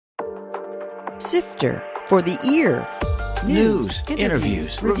Sifter for the ear. News,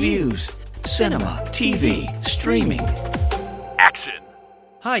 interviews, reviews, cinema, TV, streaming. Action.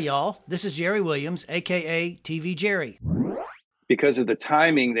 Hi, y'all. This is Jerry Williams, a.k.a. TV Jerry. Because of the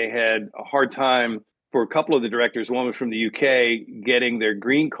timing, they had a hard time for a couple of the directors, one was from the UK, getting their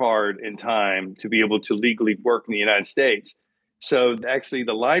green card in time to be able to legally work in the United States. So actually,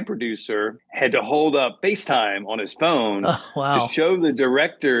 the line producer had to hold up FaceTime on his phone to show the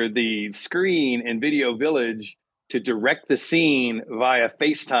director the screen in Video Village to direct the scene via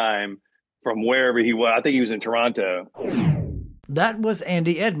FaceTime from wherever he was. I think he was in Toronto. That was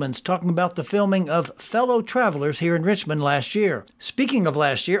Andy Edmunds talking about the filming of Fellow Travelers here in Richmond last year. Speaking of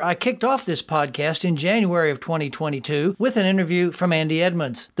last year, I kicked off this podcast in January of 2022 with an interview from Andy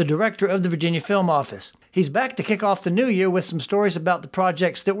Edmunds, the director of the Virginia Film Office. He's back to kick off the new year with some stories about the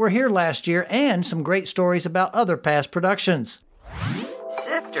projects that were here last year and some great stories about other past productions.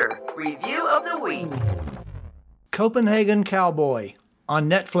 Sifter Review of the Week. Copenhagen Cowboy. On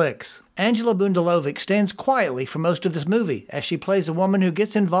Netflix, Angela Bundalovic stands quietly for most of this movie as she plays a woman who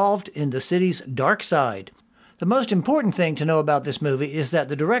gets involved in the city's dark side. The most important thing to know about this movie is that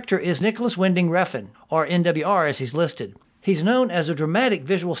the director is Nicholas Winding Refn, or NWR as he's listed. He's known as a dramatic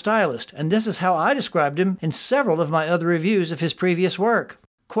visual stylist, and this is how I described him in several of my other reviews of his previous work.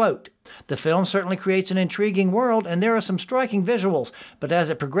 Quote, "The film certainly creates an intriguing world and there are some striking visuals, but as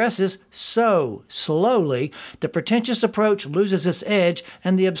it progresses so slowly, the pretentious approach loses its edge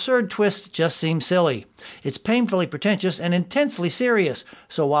and the absurd twist just seems silly. It's painfully pretentious and intensely serious,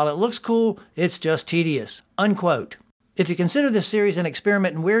 so while it looks cool, it's just tedious." Unquote. If you consider this series an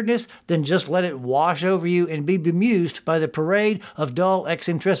experiment in weirdness, then just let it wash over you and be bemused by the parade of dull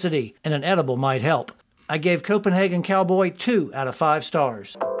eccentricity, and an edible might help. I gave Copenhagen Cowboy 2 out of 5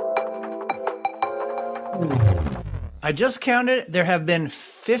 stars. I just counted. There have been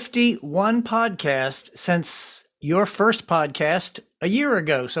 51 podcasts since your first podcast a year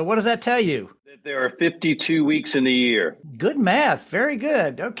ago. So what does that tell you? There are 52 weeks in the year. Good math. Very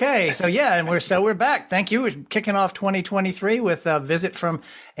good. Okay. So yeah, and we're back. Thank you. We're kicking off 2023 with a visit from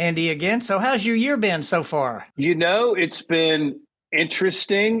Andy again. So how's your year been so far? You know, it's been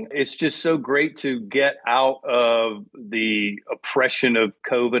interesting. It's just so great to get out of the oppression of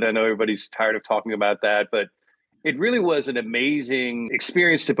COVID. I know everybody's tired of talking about that, but it really was an amazing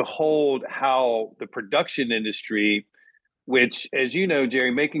experience to behold how the production industry, which, as you know,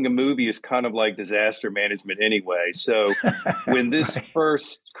 Jerry, making a movie is kind of like disaster management anyway. So when this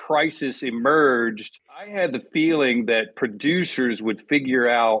first crisis emerged, I had the feeling that producers would figure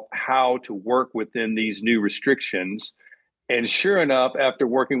out how to work within these new restrictions. And sure enough, after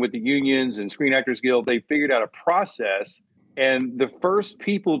working with the unions and Screen Actors Guild, they figured out a process. And the first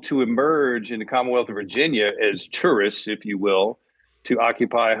people to emerge in the Commonwealth of Virginia as tourists, if you will, to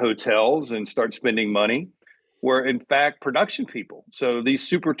occupy hotels and start spending money were, in fact, production people. So these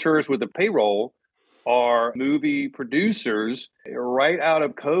super tourists with a payroll are movie producers. Right out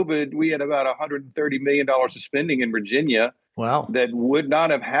of COVID, we had about $130 million of spending in Virginia. Wow. That would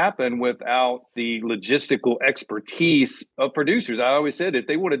not have happened without the logistical expertise of producers. I always said if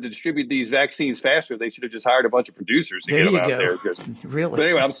they wanted to distribute these vaccines faster, they should have just hired a bunch of producers to get them out there. Really? But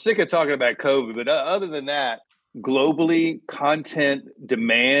anyway, I'm sick of talking about COVID. But other than that, globally, content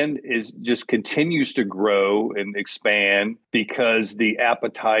demand is just continues to grow and expand because the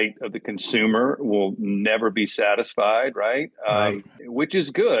appetite of the consumer will never be satisfied, right? Which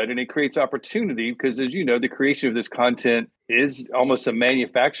is good. And it creates opportunity because, as you know, the creation of this content is almost a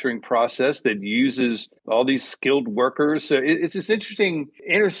manufacturing process that uses all these skilled workers. So it's this interesting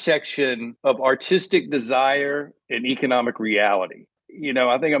intersection of artistic desire and economic reality. You know,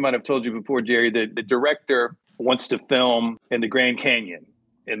 I think I might have told you before, Jerry, that the director wants to film in the Grand Canyon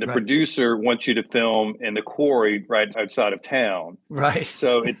and the producer wants you to film in the quarry right outside of town. Right.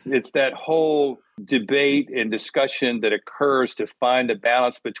 So it's that whole debate and discussion that occurs to find a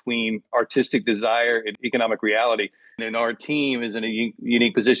balance between artistic desire and economic reality. And our team is in a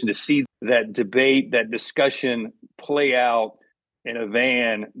unique position to see that debate, that discussion play out in a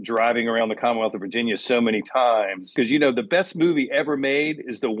van driving around the Commonwealth of Virginia so many times. Because, you know, the best movie ever made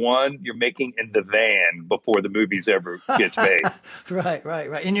is the one you're making in the van before the movie's ever gets made. Right.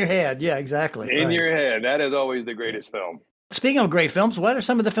 In your head. Yeah, exactly. In your head. That is always the greatest film. Speaking of great films, what are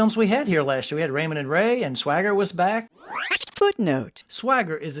some of the films we had here last year? We had Raymond and Ray, and Swagger was back. Footnote.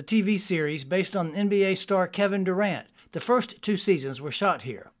 Swagger is a TV series based on NBA star Kevin Durant. The first 2 seasons were shot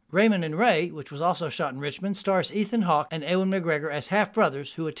here. Raymond and Ray, which was also shot in Richmond, stars Ethan Hawke and Ewan McGregor as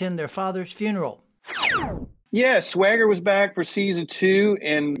half-brothers who attend their father's funeral. Yeah, Swagger was back for season 2,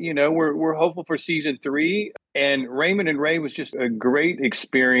 and we're hopeful for season 3. And Raymond and Ray was just a great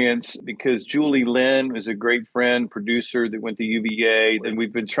experience because Julie Lynn is a great friend, producer that went to UVA, and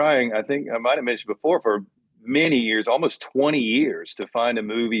we've been trying. I think I might have mentioned before for many years, almost 20 years, to find a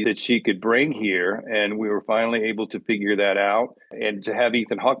movie that she could bring here, and we were finally able to figure that out. And to have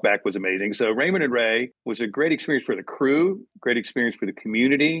Ethan Hawke back was amazing. So Raymond and Ray was a great experience for the crew, great experience for the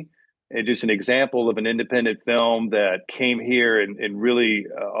community. And just an example of an independent film that came here and really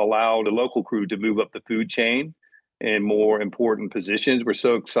allowed the local crew to move up the food chain in more important positions. We're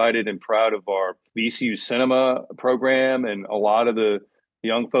so excited and proud of our VCU Cinema program and a lot of the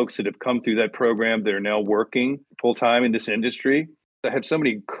young folks that have come through that program that are now working full time in this industry. I have so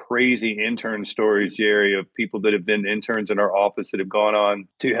many crazy intern stories, Jerry, of people that have been interns in our office that have gone on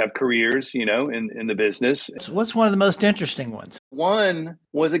to have careers, in the business. So what's one of the most interesting ones? One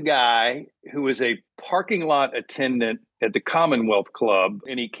was a guy who was a parking lot attendant at the Commonwealth Club.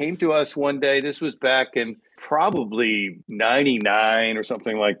 And he came to us one day. This was back in probably 99 or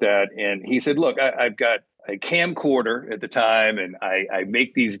something like that. And he said, look, I've got a camcorder at the time, and I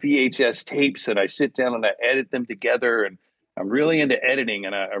make these VHS tapes, and I sit down and I edit them together. And I'm really into editing,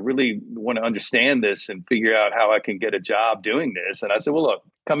 and I really want to understand this and figure out how I can get a job doing this. And I said, well, look,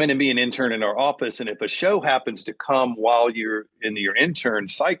 come in and be an intern in our office. And if a show happens to come while you're in your intern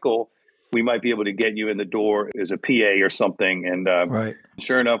cycle, we might be able to get you in the door as a PA or something. And Right.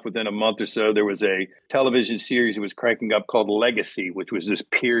 Sure enough, within a month or so, there was a television series that was cranking up called Legacy, which was this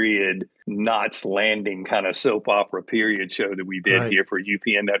period Knots Landing kind of soap opera period show that we did Right. here for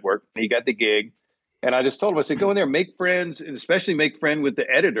UPN Network. He got the gig. And I just told him, I said, go in there, make friends, and especially make friend with the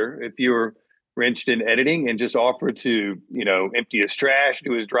editor if you're interested in editing, and just offer to, empty his trash,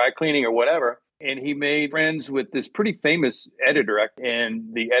 do his dry cleaning or whatever. And he made friends with this pretty famous editor,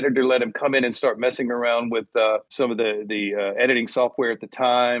 and the editor let him come in and start messing around with some of the editing software at the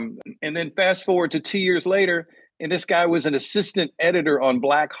time. And then fast forward to 2 years later, and this guy was an assistant editor on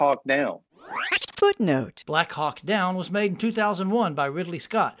Black Hawk Down. Footnote. Black Hawk Down was made in 2001 by Ridley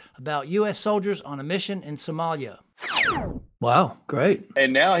Scott about U.S. soldiers on a mission in Somalia. Wow, great.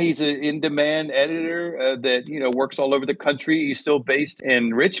 And now he's an in-demand editor that, works all over the country. He's still based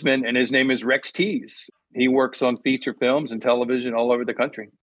in Richmond, and his name is Rex Tees. He works on feature films and television all over the country.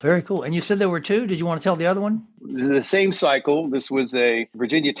 Very cool. And you said there were two. Did you want to tell the other one? The same cycle. This was a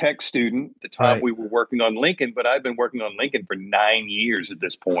Virginia Tech student. At the time Right. we were working on Lincoln, but I've been working on Lincoln for 9 years at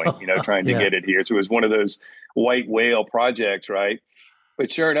this point, trying to Yeah. get it here. So it was one of those white whale projects, right?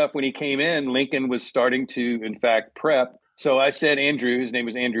 But sure enough, when he came in, Lincoln was starting to, in fact, prep. So I said, Andrew, his name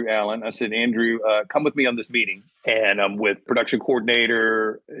is Andrew Allen. I said, Andrew, come with me on this meeting. And I'm with production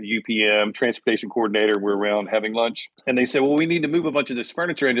coordinator, UPM, transportation coordinator. We're around having lunch. And they said, well, we need to move a bunch of this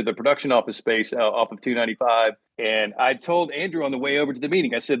furniture into the production office space off of 295. And I told Andrew on the way over to the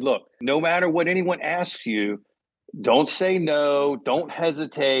meeting, I said, look, no matter what anyone asks you, don't say no, don't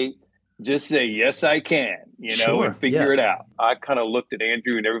hesitate. Just say, yes, I can, Sure, and figure yeah. it out. I kind of looked at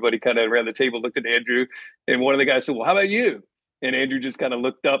Andrew, and everybody kind of around the table looked at Andrew. And one of the guys said, well, how about you? And Andrew just kind of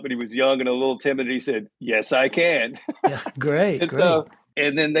looked up, and he was young and a little timid. And he said, yes, I can. Yeah, great, And great. so,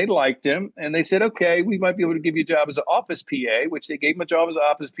 and then they liked him, and they said, okay, we might be able to give you a job as an office PA, which they gave him a job as an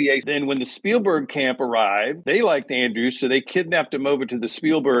office PA. Then when the Spielberg camp arrived, they liked Andrew, so they kidnapped him over to the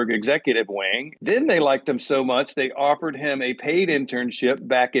Spielberg executive wing. Then they liked him so much, they offered him a paid internship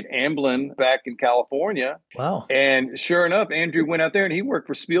back at Amblin, back in California. Wow. And sure enough, Andrew went out there and he worked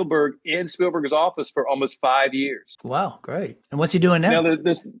for Spielberg in Spielberg's office for almost 5 years. Wow, great. And what's he doing now? Now,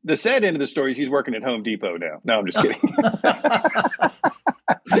 the sad end of the story is he's working at Home Depot now. No, I'm just kidding.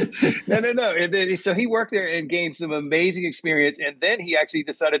 No. And then, so he worked there and gained some amazing experience. And then he actually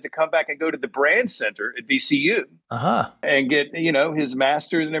decided to come back and go to the Brand Center at VCU and get, his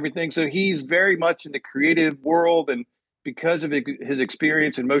master's and everything. So he's very much in the creative world. And because of his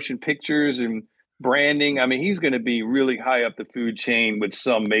experience in motion pictures and branding, I mean, he's going to be really high up the food chain with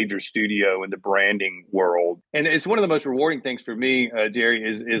some major studio in the branding world. And it's one of the most rewarding things for me, Jerry,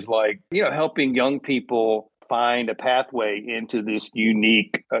 is like, helping young people find a pathway into this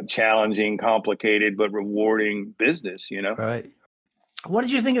unique, challenging, complicated, but rewarding business, Right. What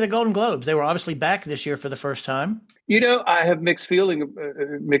did you think of the Golden Globes? They were obviously back this year for the first time. I have mixed feelings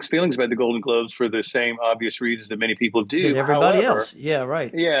about the Golden Globes for the same obvious reasons that many people That do. everybody else. Yeah,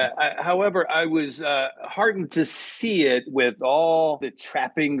 right. However, I was heartened to see it with all the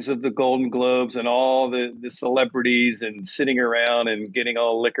trappings of the Golden Globes and all the celebrities and sitting around and getting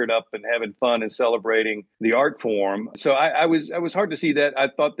all liquored up and having fun and celebrating the art form. So I was hard to see that. I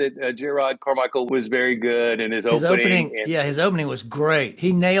thought that Gerard Carmichael was very good in his opening. His opening was great.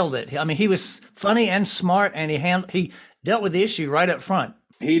 He nailed it. I mean, he was funny and smart, and he dealt with the issue right up front.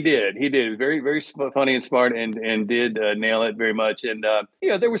 He did. He did. Very, very funny and smart, and did nail it very much. And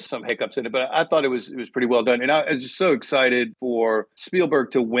there was some hiccups in it, but I thought it was pretty well done. And I was just so excited for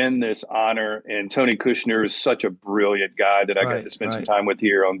Spielberg to win this honor. And Tony Kushner is such a brilliant guy that I got to spend some time with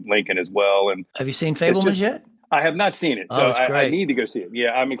here on Lincoln as well. And have you seen Fabelmans yet? I have not seen it, so I need to go see it.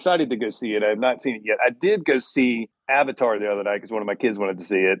 Yeah, I'm excited to go see it. I have not seen it yet. I did go see Avatar the other night because one of my kids wanted to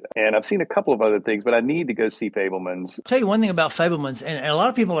see it, and I've seen a couple of other things, but I need to go see Fabelmans. I'll tell you one thing about Fabelmans, and a lot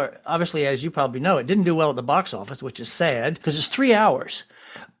of people are, obviously, as you probably know, it didn't do well at the box office, which is sad because it's 3 hours.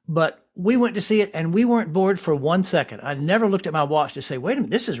 But we went to see it, and we weren't bored for 1 second. I never looked at my watch to say, wait a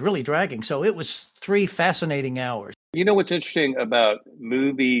minute, this is really dragging. So it was 3 fascinating hours. You know what's interesting about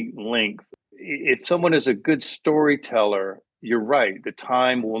movie length? If someone is a good storyteller, you're right. The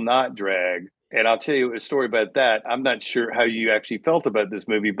time will not drag. And I'll tell you a story about that. I'm not sure how you actually felt about this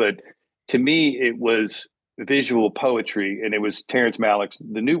movie, but to me, it was visual poetry, and it was Terrence Malick's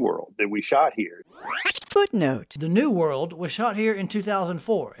The New World that we shot here. Footnote. The New World was shot here in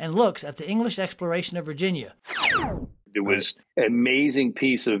 2004 and looks at the English exploration of Virginia. It was an amazing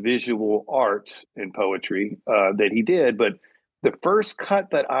piece of visual art and poetry that he did. But the first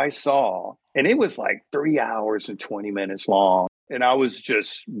cut that I saw, and it was like 3 hours and 20 minutes long, and I was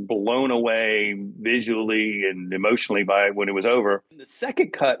just blown away visually and emotionally by it when it was over. The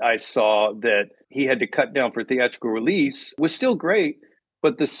second cut I saw that he had to cut down for theatrical release was still great,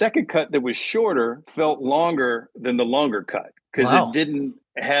 but the second cut that was shorter felt longer than the longer cut because it didn't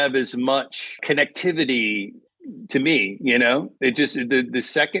have as much connectivity to me. It just the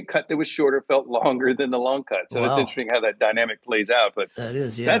second cut that was shorter felt longer than the long cut. So it's interesting how that dynamic plays out. But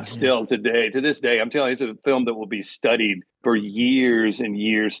that's still to this day, I'm telling you, it's a film that will be studied for years and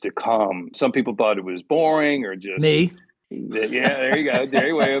years to come. Some people thought it was boring or just me. Yeah, there you go.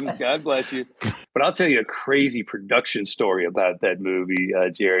 Jerry Williams, God bless you. But I'll tell you a crazy production story about that movie,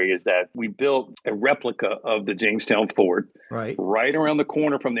 Jerry, is that we built a replica of the Jamestown fort right around the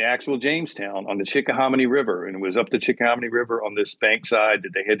corner from the actual Jamestown on the Chickahominy River. And it was up the Chickahominy River on this bank side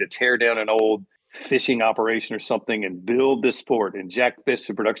that they had to tear down an old fishing operation or something and build this fort. And Jack Fish,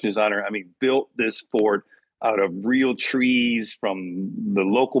 the production designer, built this fort out of real trees from the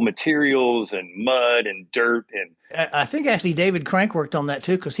local materials and mud and dirt. And I think actually David Crank worked on that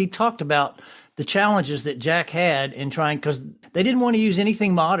too, because he talked about the challenges that Jack had in trying, because they didn't want to use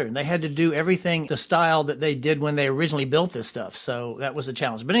anything modern. They had to do everything the style that they did when they originally built this stuff. So that was a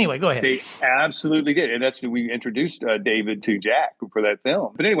challenge. But anyway, go ahead. They absolutely did. And that's when we introduced David to Jack for that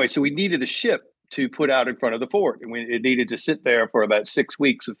film. But anyway, so we needed a ship to put out in front of the fort. And it needed to sit there for about 6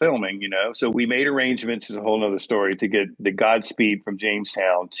 weeks of filming, So we made arrangements, is a whole nother story, to get the Godspeed from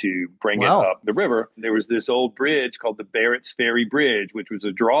Jamestown to bring it up the river. There was this old bridge called the Barrett's Ferry Bridge, which was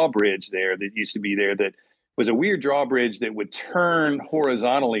a drawbridge there that used to be there that was a weird drawbridge that would turn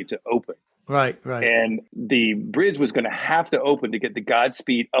horizontally to open. Right. And the bridge was going to have to open to get the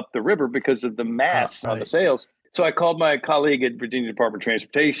Godspeed up the river because of the mass on the sails. So I called my colleague at Virginia Department of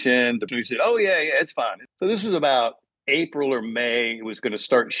Transportation. He said, oh, yeah, it's fine. So this was about April or May. It was going to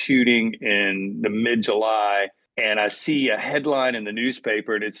start shooting in the mid-July. And I see a headline in the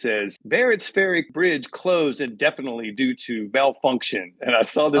newspaper and it says, Barrett's Ferry Bridge closed indefinitely due to malfunction. And I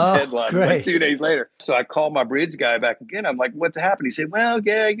saw this headline like 2 days later. So I called my bridge guy back again. I'm like, what's happened? He said, well,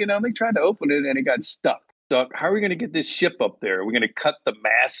 yeah, they tried to open it and it got stuck. So how are we going to get this ship up there? Are we going to cut the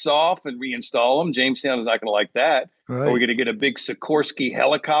masts off and reinstall them? Jamestown is not going to like that. Right. Are we going to get a big Sikorsky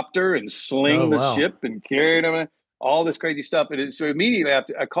helicopter and sling the ship and carry them? All this crazy stuff. And so immediately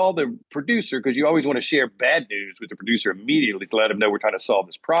I called the producer, because you always want to share bad news with the producer immediately to let him know we're trying to solve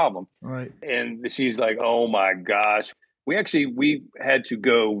this problem. Right. And she's like, oh my gosh. We had to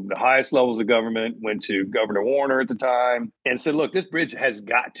go the highest levels of government, went to Governor Warner at the time and said, look, this bridge has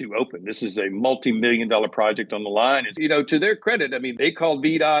got to open. This is a multi-million-dollar project on the line. And, to their credit, they called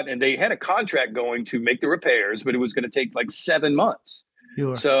VDOT and they had a contract going to make the repairs, but it was going to take like 7 months.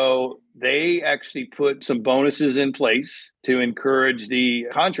 Sure. So they actually put some bonuses in place to encourage the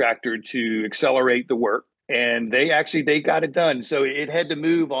contractor to accelerate the work. And they got it done. So it had to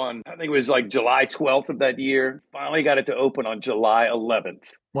move on, I think it was like July 12th of that year. Finally got it to open on July 11th.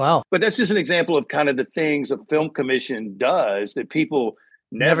 Wow. But that's just an example of kind of the things a film commission does that people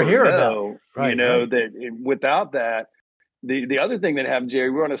never hear know. about. Right, that without that, the other thing that happened, Jerry,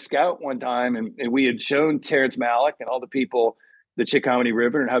 we were on a scout one time and we had shown Terrence Malick and all the people the Chickahominy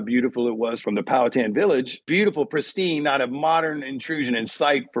River and how beautiful it was from the Powhatan village. Beautiful, pristine, not a modern intrusion in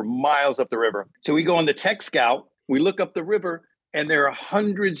sight for miles up the river. So we go on the tech scout, we look up the river, and there are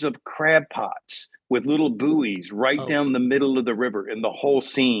hundreds of crab pots with little buoys right down the middle of the river in the whole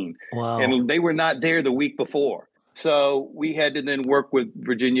scene. Wow. And they were not there the week before. So we had to then work with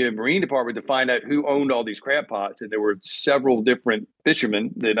Virginia Marine Department to find out who owned all these crab pots. And there were several different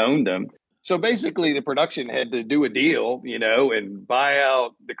fishermen that owned them. So basically the production had to do a deal, and buy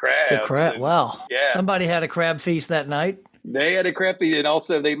out the crabs. Wow. Yeah. Somebody had a crab feast that night. They had a crab feast, and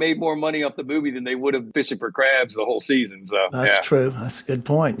also they made more money off the movie than they would have fishing for crabs the whole season. So that's true. That's a good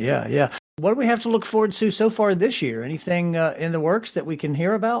point. Yeah. What do we have to look forward to so far this year? Anything in the works that we can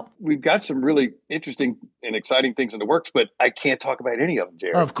hear about? We've got some really interesting and exciting things in the works, but I can't talk about any of them,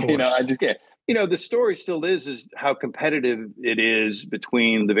 Jared. Of course. I just can't. The story still is how competitive it is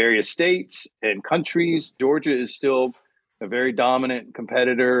between the various states and countries. Georgia is still a very dominant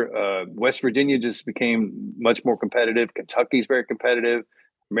competitor. West Virginia just became much more competitive. Kentucky's very competitive.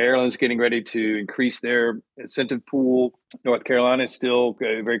 Maryland's getting ready to increase their incentive pool. North Carolina is still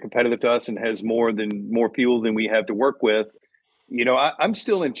very competitive to us and has more fuel than we have to work with. I'm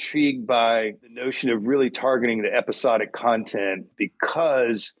still intrigued by the notion of really targeting the episodic content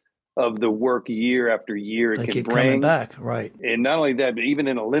because of the work year after year they it can keep bring. Coming back, right? And not only that, but even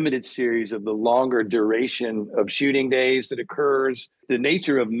in a limited series of the longer duration of shooting days that occurs, the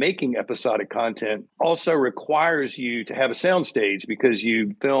nature of making episodic content also requires you to have a soundstage because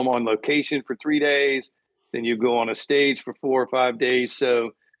you film on location for 3 days, then you go on a stage for 4 or 5 days.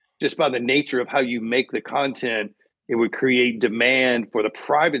 So just by the nature of how you make the content, it would create demand for the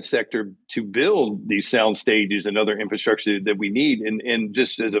private sector to build these sound stages and other infrastructure that we need. And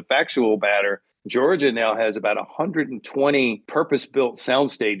just as a factual matter, Georgia now has about 120 purpose-built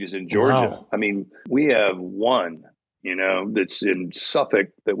sound stages in Georgia. Wow. I mean, we have one, that's in Suffolk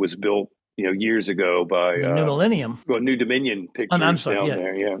that was built, years ago by the New Millennium. New Dominion Pictures I'm sorry, down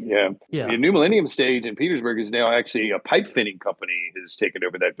there. Yeah. The New Millennium stage in Petersburg is now actually a pipe fitting company has taken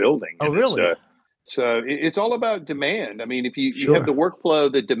over that building. Oh, really? So it's all about demand. I mean, if you have the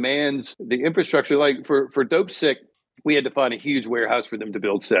workflow that demands the infrastructure, like for Dope Sick, we had to find a huge warehouse for them to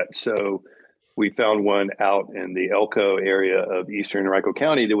build sets. So we found one out in the Elko area of Eastern Henrico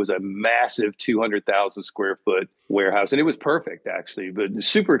County. There was a massive 200,000 square foot warehouse, and it was perfect actually, but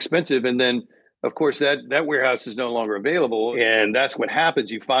super expensive. And then of course that warehouse is no longer available. And that's what happens.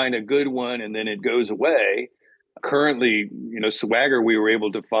 You find a good one and then it goes away. Currently, Swagger, we were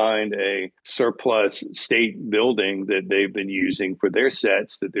able to find a surplus state building that they've been using for their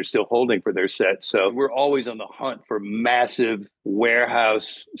sets, that they're still holding for their sets. So we're always on the hunt for massive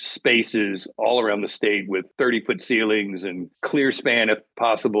warehouse spaces all around the state with 30-foot ceilings and clear span if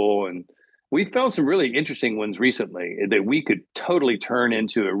possible. And we found some really interesting ones recently that we could totally turn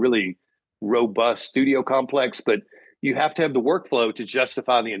into a really robust studio complex, but you have to have the workflow to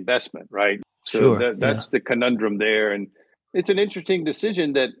justify the investment, right? So that's the conundrum there. And it's an interesting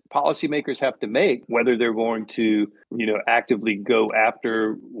decision that policymakers have to make, whether they're going to, actively go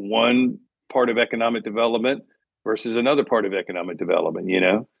after one part of economic development versus another part of economic development,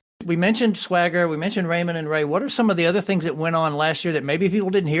 We mentioned Swagger, we mentioned Raymond and Ray. What are some of the other things that went on last year that maybe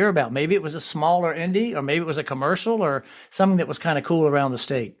people didn't hear about? Maybe it was a smaller indie, or maybe it was a commercial, or something that was kind of cool around the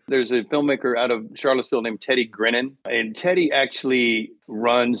state. There's a filmmaker out of Charlottesville named Teddy Grennan, and Teddy actually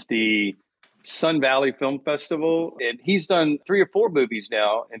runs the Sun Valley Film Festival, and he's done 3 or 4 movies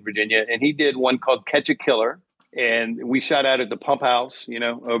now in Virginia, and he did one called Catch a Killer, and we shot out at the Pump House,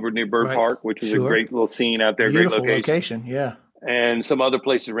 over near Bird Park, which was a great little scene out there. Beautiful great location. Yeah. And some other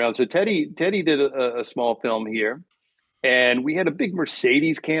places around. So Teddy did a small film here. And we had a big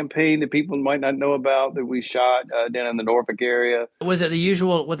Mercedes campaign that people might not know about that we shot down in the Norfolk area. Was it the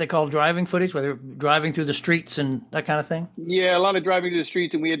usual, what they call driving footage, where they're driving through the streets and that kind of thing? Yeah, a lot of driving through the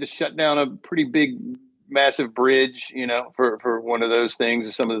streets. And we had to shut down a pretty big, massive bridge, for one of those things,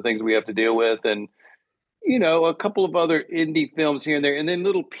 or some of the things we have to deal with. And, a couple of other indie films here and there, and then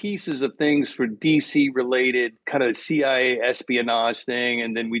little pieces of things for DC related kind of CIA espionage thing.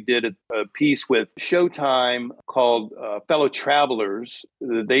 And then we did a piece with Showtime called Fellow Travelers.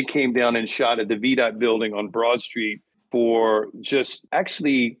 They came down and shot at the VDOT building on Broad Street for just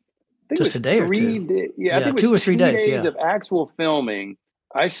actually, I think just it was a day or two. I think it was 2 or 3 days of actual filming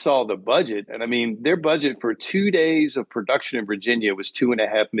I saw the budget, and I mean, their budget for 2 days of production in Virginia was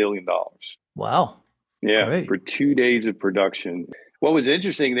 $2.5 million. Wow. Yeah, Great. for 2 days of production. What was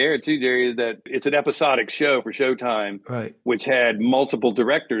interesting there too, Jerry, is that it's an episodic show for Showtime, Right. which had multiple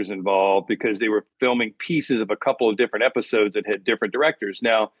directors involved because they were filming pieces of a couple of different episodes that had different directors.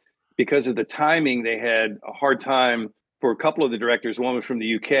 Now, because of the timing, they had a hard time for a couple of the directors. One was from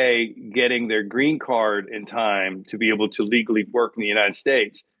the UK, getting their green card in time to be able to legally work in the United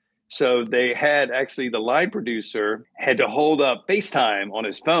States. So they had actually the line producer had to hold up FaceTime on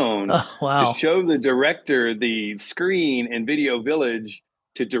his phone Oh, to wow. show the director the screen in Video Village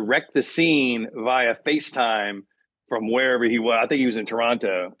to direct the scene via FaceTime from wherever he was. I think he was in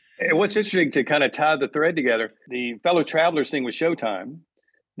Toronto. And what's interesting to kind of tie the thread together, the fellow travelers thing was Showtime.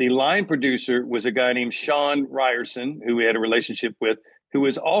 The line producer was a guy named Sean Ryerson, who we had a relationship with, who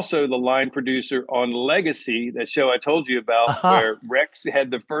was also the line producer on Legacy, that show I told you about, Aha. where Rex had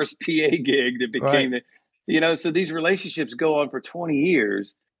the first PA gig that became Right. so these relationships go on for 20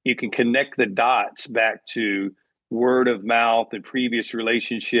 years. You can connect the dots back to word of mouth and previous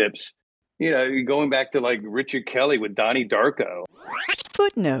relationships. Going back to like Richard Kelly with Donnie Darko.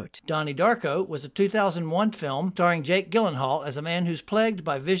 Footnote. Donnie Darko was a 2001 film starring Jake Gyllenhaal as a man who's plagued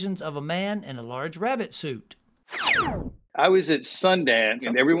by visions of a man in a large rabbit suit. I was at Sundance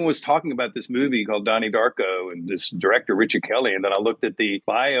and everyone was talking about this movie called Donnie Darko and this director, Richard Kelly. And then I looked at the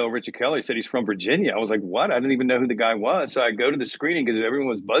bio. Richard Kelly said he's from Virginia. I was like, what? I didn't even know who the guy was. So I go to the screening because everyone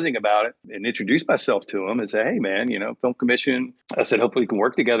was buzzing about it and introduced myself to him and said, hey, man, Film Commission. I said, hopefully we can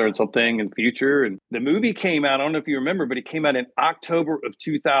work together on something in the future. And the movie came out, I don't know if you remember, but it came out in October of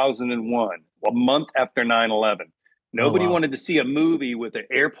 2001, a month after 9/11. Nobody wanted to see a movie with an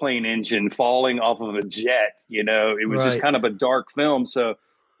airplane engine falling off of a jet. It was just kind of a dark film. So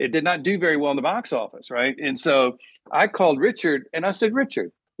it did not do very well in the box office, right? And so I called Richard and I said,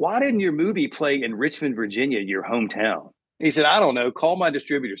 Richard, why didn't your movie play in Richmond, Virginia, your hometown? And he said, I don't know. Call my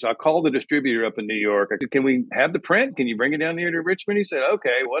distributor. So I called the distributor up in New York. I said, can we have the print? Can you bring it down here to Richmond? He said,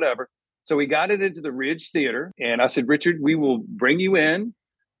 okay, whatever. So we got it into the Ridge Theater. And I said, Richard, we will bring you in.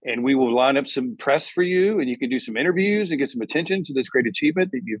 And we will line up some press for you and you can do some interviews and get some attention to this great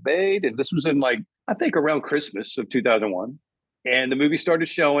achievement that you've made. And this was in I think around Christmas of 2001. And the movie started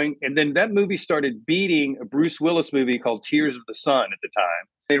showing. And then that movie started beating a Bruce Willis movie called Tears of the Sun at the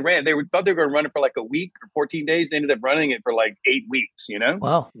time. Thought they were going to run it for like a week or 14 days. They ended up running it for like 8 weeks,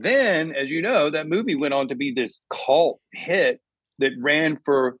 Wow. Then, as you know, that movie went on to be this cult hit that ran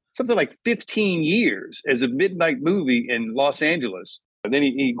for something like 15 years as a midnight movie in Los Angeles. And then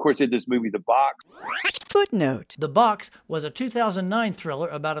he, of course, did this movie, The Box. Footnote. The Box was a 2009 thriller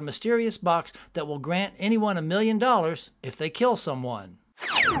about a mysterious box that will grant anyone $1 million if they kill someone.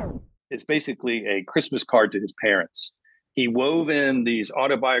 It's basically a Christmas card to his parents. He wove in these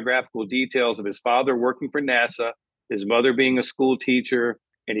autobiographical details of his father working for NASA, his mother being a school teacher,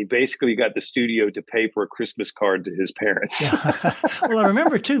 and he basically got the studio to pay for a Christmas card to his parents. Yeah. Well, I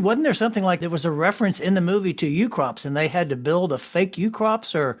remember, too, wasn't there something like there was a reference in the movie to U-Crops, and they had to build a fake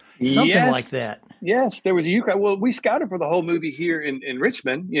U-Crops or something like that? Yes, there was a U-Crop. Well, we scouted for the whole movie here in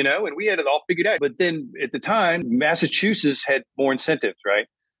Richmond, and we had it all figured out. But then at the time, Massachusetts had more incentives, right?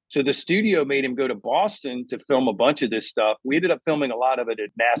 So the studio made him go to Boston to film a bunch of this stuff. We ended up filming a lot of it at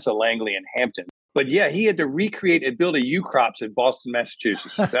NASA Langley and Hampton. But yeah, he had to recreate and build a U-Crops in Boston,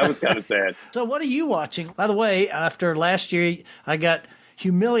 Massachusetts. That was kind of sad. So what are you watching? By the way, after last year, I got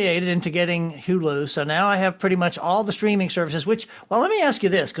humiliated into getting Hulu. So now I have pretty much all the streaming services, let me ask you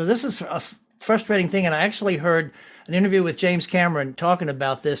this, because this is a frustrating thing. And I actually heard an interview with James Cameron talking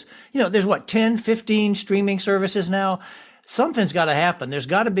about this. There's 10, 15 streaming services now. Something's got to happen. There's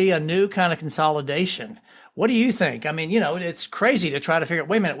got to be a new kind of consolidation. What do you think? I mean, it's crazy to try to figure out,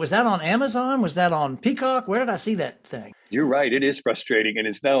 wait a minute, was that on Amazon? Was that on Peacock? Where did I see that thing? You're right. It is frustrating. And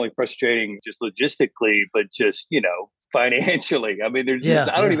it's not only frustrating just logistically, but just, financially. I mean,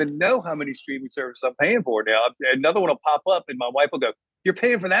 I don't even know how many streaming services I'm paying for now. Another one will pop up and my wife will go, you're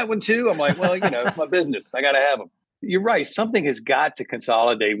paying for that one too? I'm like, well, it's my business. I got to have them. You're right. Something has got to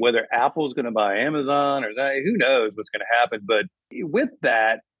consolidate, whether Apple's going to buy Amazon or who knows what's going to happen. But with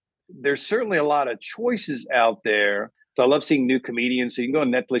that, there's certainly a lot of choices out there. So I love seeing new comedians. So you can go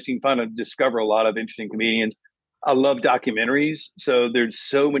on Netflix, you can discover a lot of interesting comedians. I love documentaries. So there's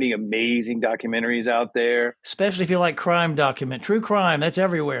so many amazing documentaries out there. Especially if you like true crime, that's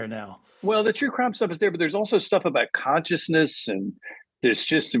everywhere now. Well, the true crime stuff is there, but there's also stuff about consciousness and There's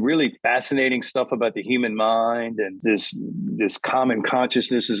just really fascinating stuff about the human mind, and this common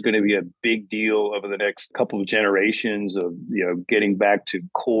consciousness is going to be a big deal over the next couple of generations of, getting back to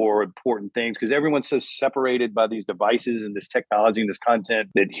core important things, because everyone's so separated by these devices and this technology and this content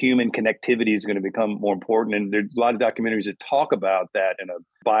that human connectivity is going to become more important. And there's a lot of documentaries that talk about that in a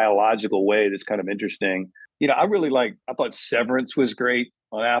biological way that's kind of interesting. I thought Severance was great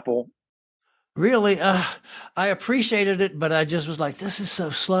on Apple. Really, I appreciated it, but I just was like, this is so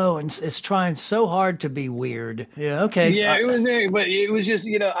slow and it's trying so hard to be weird. Yeah, okay. Yeah, it was there, but it was just,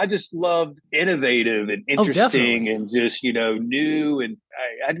 I just loved innovative and interesting and just, new. And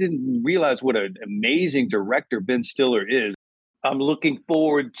I didn't realize what an amazing director Ben Stiller is. I'm looking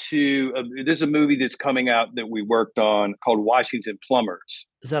forward to, there's a movie that's coming out that we worked on called Washington Plumbers.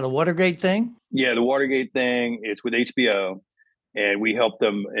 Is that a Watergate thing? Yeah, the Watergate thing. It's with HBO. And we helped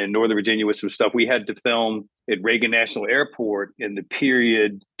them in Northern Virginia with some stuff. We had to film at Reagan National Airport in the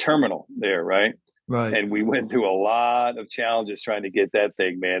period terminal there, right? Right. And we went through a lot of challenges trying to get that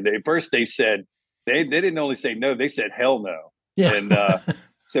thing, man. First they said, they didn't only say no, they said hell no. Yeah. And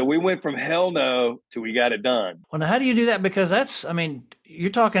so we went from hell no to we got it done. Well, now how do you do that? Because you're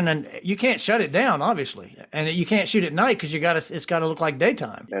talking, and you can't shut it down, obviously, and you can't shoot at night because it's got to look like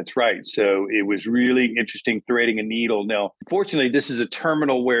daytime. That's right. So it was really interesting threading a needle. Now, fortunately, this is a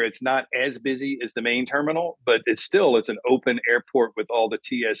terminal where it's not as busy as the main terminal, but it's an open airport with all the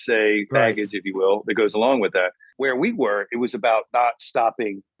TSA baggage, if you will, that goes along with that. Where we were, it was about not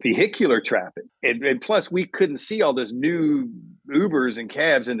stopping vehicular traffic. And plus, we couldn't see all those new Ubers and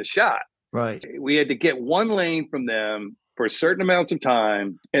cabs in the shot. Right. We had to get one lane from them for certain amounts of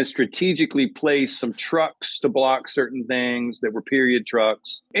time and strategically place some trucks to block certain things that were period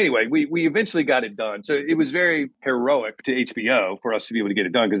trucks. Anyway, we eventually got it done. So it was very heroic to HBO for us to be able to get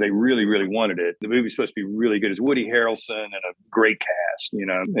it done because they really, really wanted it. The movie's supposed to be really good. It's Woody Harrelson and a great cast,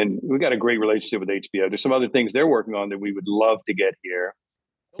 and we got a great relationship with HBO. There's some other things they're working on that we would love to get here.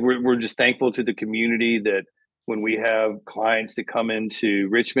 We're just thankful to the community that when we have clients that come into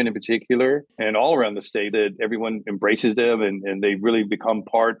Richmond in particular and all around the state, that everyone embraces them and they really become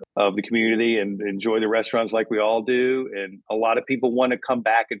part of the community and enjoy the restaurants like we all do. And a lot of people want to come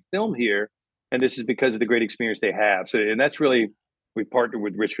back and film here. And this is because of the great experience they have. So, and that's really, we partnered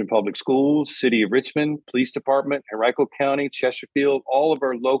with Richmond Public Schools, City of Richmond, Police Department, Henrico County, Chesterfield, all of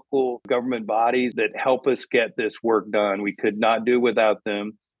our local government bodies that help us get this work done. We could not do it without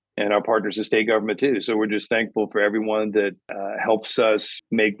them. And our partners in state government too. So we're just thankful for everyone that helps us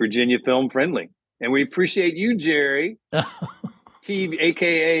make Virginia film friendly. And we appreciate you, Jerry, TV,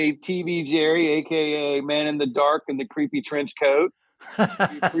 AKA TV Jerry, AKA Man in the Dark and the Creepy Trench Coat.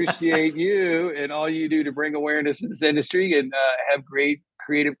 We appreciate you and all you do to bring awareness to this industry and have great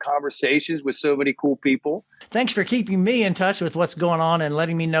creative conversations with so many cool people. Thanks for keeping me in touch with what's going on and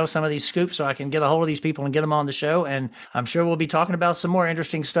letting me know some of these scoops so I can get a hold of these people and get them on the show. And I'm sure we'll be talking about some more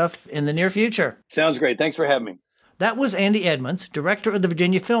interesting stuff in the near future. Sounds great. Thanks for having me. That was Andy Edmunds, director of the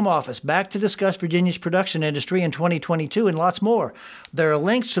Virginia Film Office, back to discuss Virginia's production industry in 2022 and lots more. There are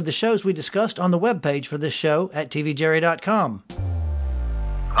links to the shows we discussed on the webpage for this show at tvjerry.com.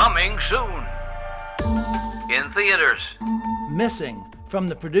 Coming soon. In theaters. Missing, from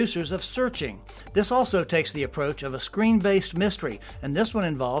the producers of Searching. This also takes the approach of a screen-based mystery, and this one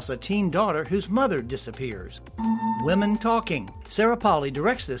involves a teen daughter whose mother disappears. Women Talking. Sarah Polley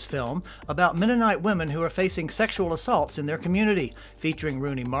directs this film about Mennonite women who are facing sexual assaults in their community, featuring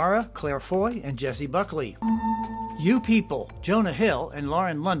Rooney Mara, Claire Foy, and Jessie Buckley. You People. Jonah Hill and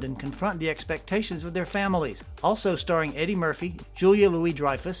Lauren London confront the expectations of their families, also starring Eddie Murphy, Julia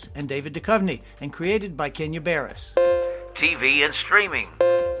Louis-Dreyfus, and David Duchovny, and created by Kenya Barris. TV and streaming.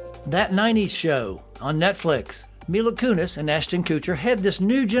 That 90s Show on Netflix. Mila Kunis and Ashton Kutcher head this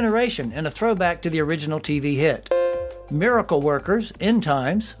new generation in a throwback to the original TV hit. Miracle Workers, End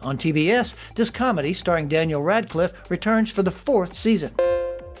Times on TBS. This comedy starring Daniel Radcliffe returns for the 4th season.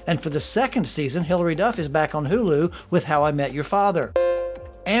 And for the 2nd season, Hilary Duff is back on Hulu with How I Met Your Father.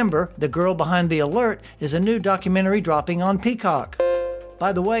 Amber, the girl behind the alert, is a new documentary dropping on Peacock.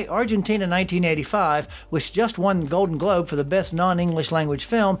 By the way, Argentina 1985, which just won the Golden Globe for the best non-English language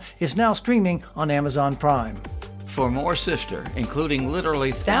film, is now streaming on Amazon Prime. For more Sister, including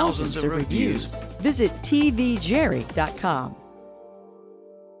literally thousands of reviews, visit tvjerry.com.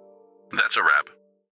 That's a wrap.